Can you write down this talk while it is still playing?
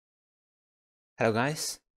Hello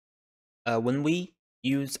guys. When we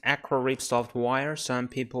use Acro RIP software, some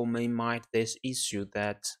people may might this issue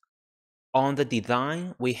that on the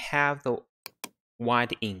design we have the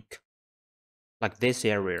white ink like this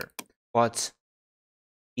area, but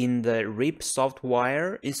in the RIP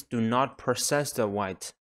software it do not process the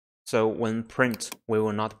white. So when print, we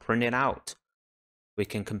will not print it out. We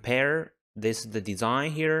can compare this the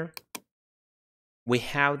design here. We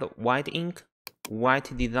have the white ink,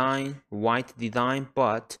 white design,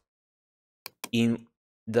 but in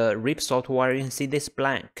the RIP software, you can see this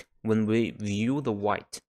blank. When we view the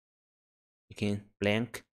white, you can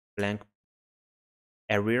blank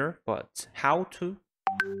area. But how to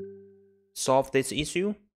solve this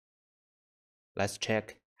issue? Let's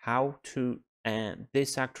check how to. And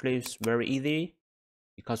this actually is very easy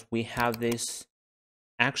because we have this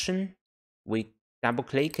action. We double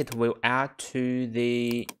click, it will add to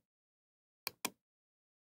the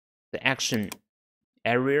action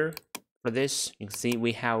area. For this, you can see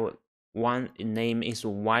we have one name is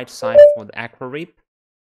white side for the Acro RIP,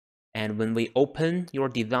 and when we open your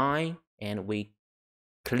design and we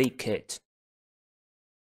click it,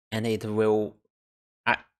 and it will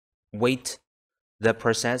wait the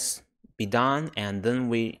process be done, and then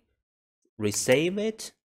we resave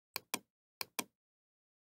it.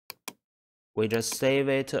 We just save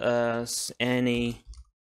it as any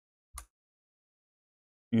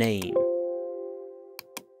name.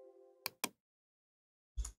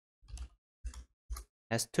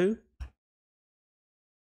 S2.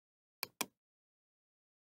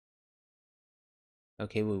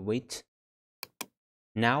 Okay, we wait.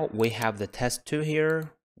 Now we have the test2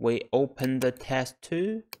 here. We open the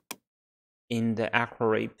test2 in the Acro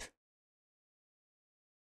RIP.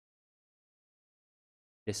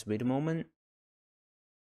 Just wait a moment.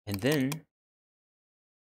 And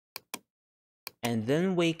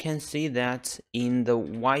then we can see that in the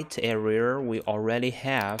white area we already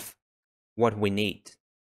have what we need.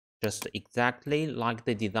 Just exactly like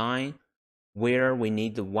the design where we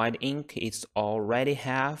need the white ink, it's already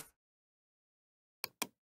have.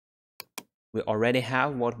 We already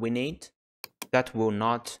have what we need. That will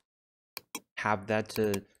not have that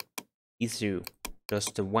issue.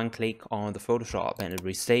 Just one click on the Photoshop and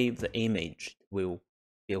resave the image will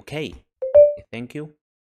be okay. Thank you.